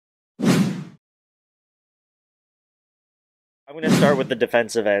I'm going to start with the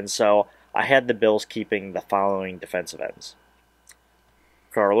defensive end. So I had the Bills keeping the following defensive ends: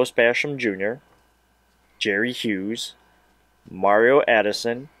 Carlos Basham Jr., Jerry Hughes, Mario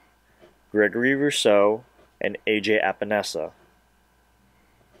Addison, Gregory Rousseau, and AJ Epinesa.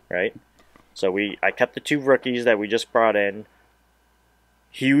 Right? So I kept the two rookies that we just brought in.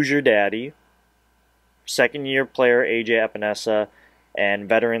 Hughes, your daddy, second-year player AJ Epinesa, and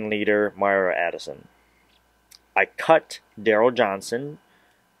veteran leader Mario Addison. I cut Daryl Johnson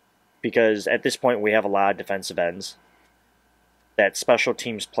because at this point we have a lot of defensive ends. That special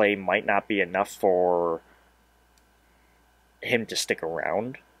teams play might not be enough for him to stick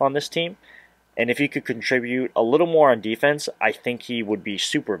around on this team. And if he could contribute a little more on defense, I think he would be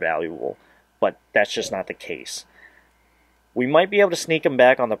super valuable. But that's just not the case. We might be able to sneak him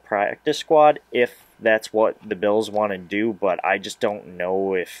back on the practice squad if that's what the Bills want to do, but I just don't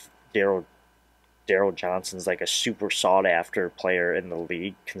know if Daryl Johnson's like a super sought-after player in the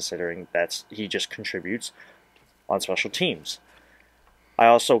league, considering he just contributes on special teams. I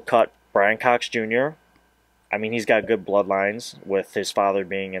also cut Brian Cox Jr. I mean, he's got good bloodlines with his father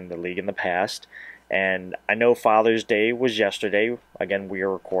being in the league in the past. And I know Father's Day was yesterday. Again, we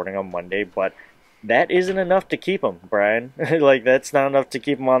are recording on Monday, but that isn't enough to keep him, Brian. Like, that's not enough to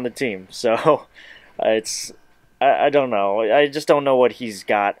keep him on the team. So, I don't know. I just don't know what he's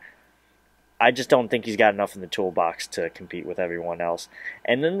got. I just don't think he's got enough in the toolbox to compete with everyone else.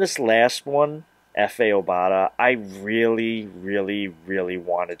 And then this last one, Efe Obada, I really, really, really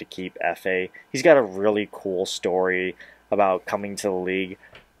wanted to keep Efe. He's got a really cool story about coming to the league.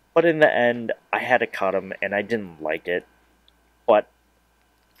 But in the end, I had to cut him, and I didn't like it. But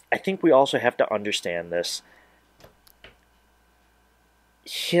I think we also have to understand this.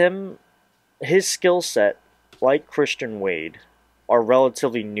 His skill set, like Christian Wade, are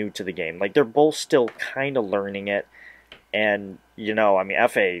relatively new to the game. Like, they're both still kind of learning it. And, you know, I mean,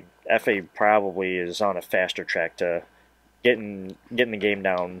 Efe probably is on a faster track to getting the game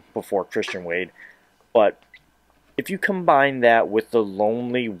down before Christian Wade. But if you combine that with the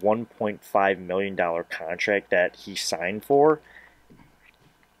lonely $1.5 million contract that he signed for,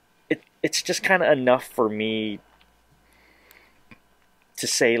 it's just kind of enough for me to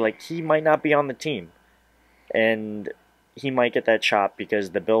say, like, he might not be on the team. And he might get that chop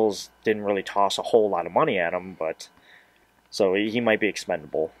because the Bills didn't really toss a whole lot of money at him, but so he might be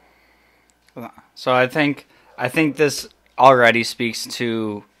expendable. So I think this already speaks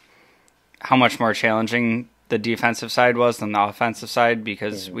to how much more challenging the defensive side was than the offensive side,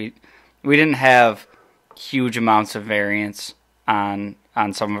 because we didn't have huge amounts of variance on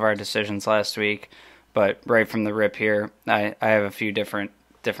some of our decisions last week, but right from the rip here, I have a few different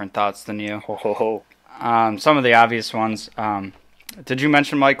thoughts than you. Some of the obvious ones. Did you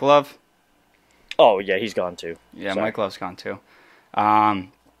mention Mike Love? Oh yeah, he's gone too. Yeah, sorry. Mike Love's gone too.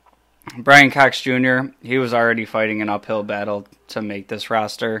 Brian Cox Jr., he was already fighting an uphill battle to make this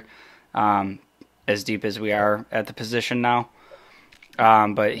roster as deep as we are at the position now.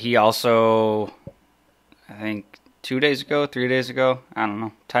 But he also, I think 3 days ago, I don't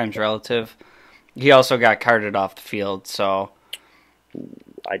know, time's relative, he also got carted off the field. So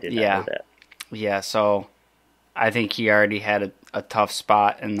I did not know that. Yeah, so I think he already had a tough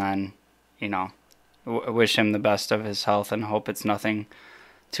spot, and then, you know, wish him the best of his health and hope it's nothing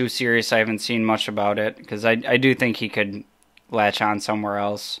too serious. I haven't seen much about it because I do think he could latch on somewhere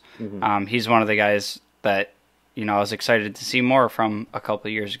else. Mm-hmm. He's one of the guys that, you know, I was excited to see more from a couple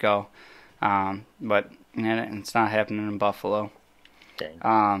of years ago, but it's not happening in Buffalo.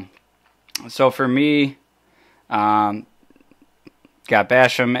 Dang. So for me, got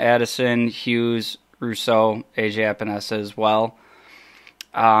Basham, Addison, Hughes, Rousseau, AJ Epinesa as well.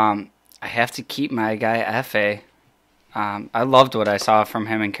 I have to keep my guy Efe. I loved what I saw from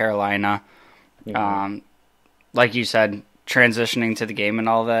him in Carolina. Mm-hmm. Like you said, transitioning to the game and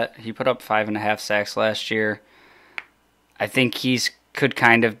all that, he put up 5.5 sacks last year. I think could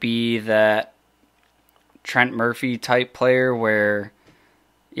kind of be that Trent Murphy type player where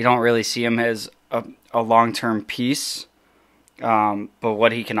you don't really see him as a long-term piece. But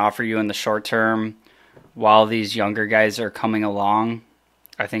what he can offer you in the short term while these younger guys are coming along,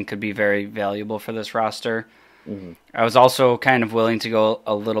 I think could be very valuable for this roster. Mm-hmm. I was also kind of willing to go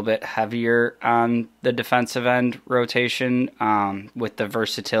a little bit heavier on the defensive end rotation with the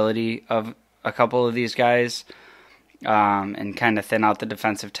versatility of a couple of these guys and kind of thin out the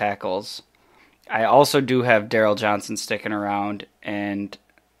defensive tackles. I also do have Daryl Johnson sticking around, and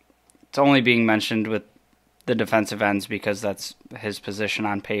it's only being mentioned with the defensive ends because that's his position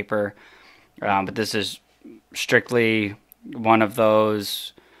on paper. But this is strictly one of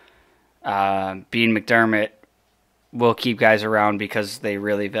those Bean McDermott we'll keep guys around because they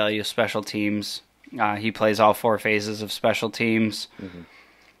really value special teams. He plays all 4 phases of special teams.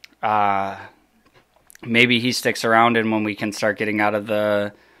 Maybe he sticks around, and when we can start getting out of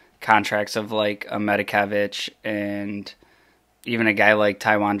the contracts of like a Medikevich and even a guy like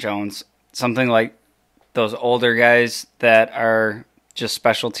Taiwan Jones, something like those older guys that are just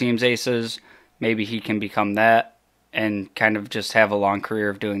special teams aces, maybe he can become that and kind of just have a long career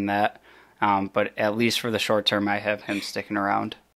of doing that. But at least for the short term, I have him sticking around.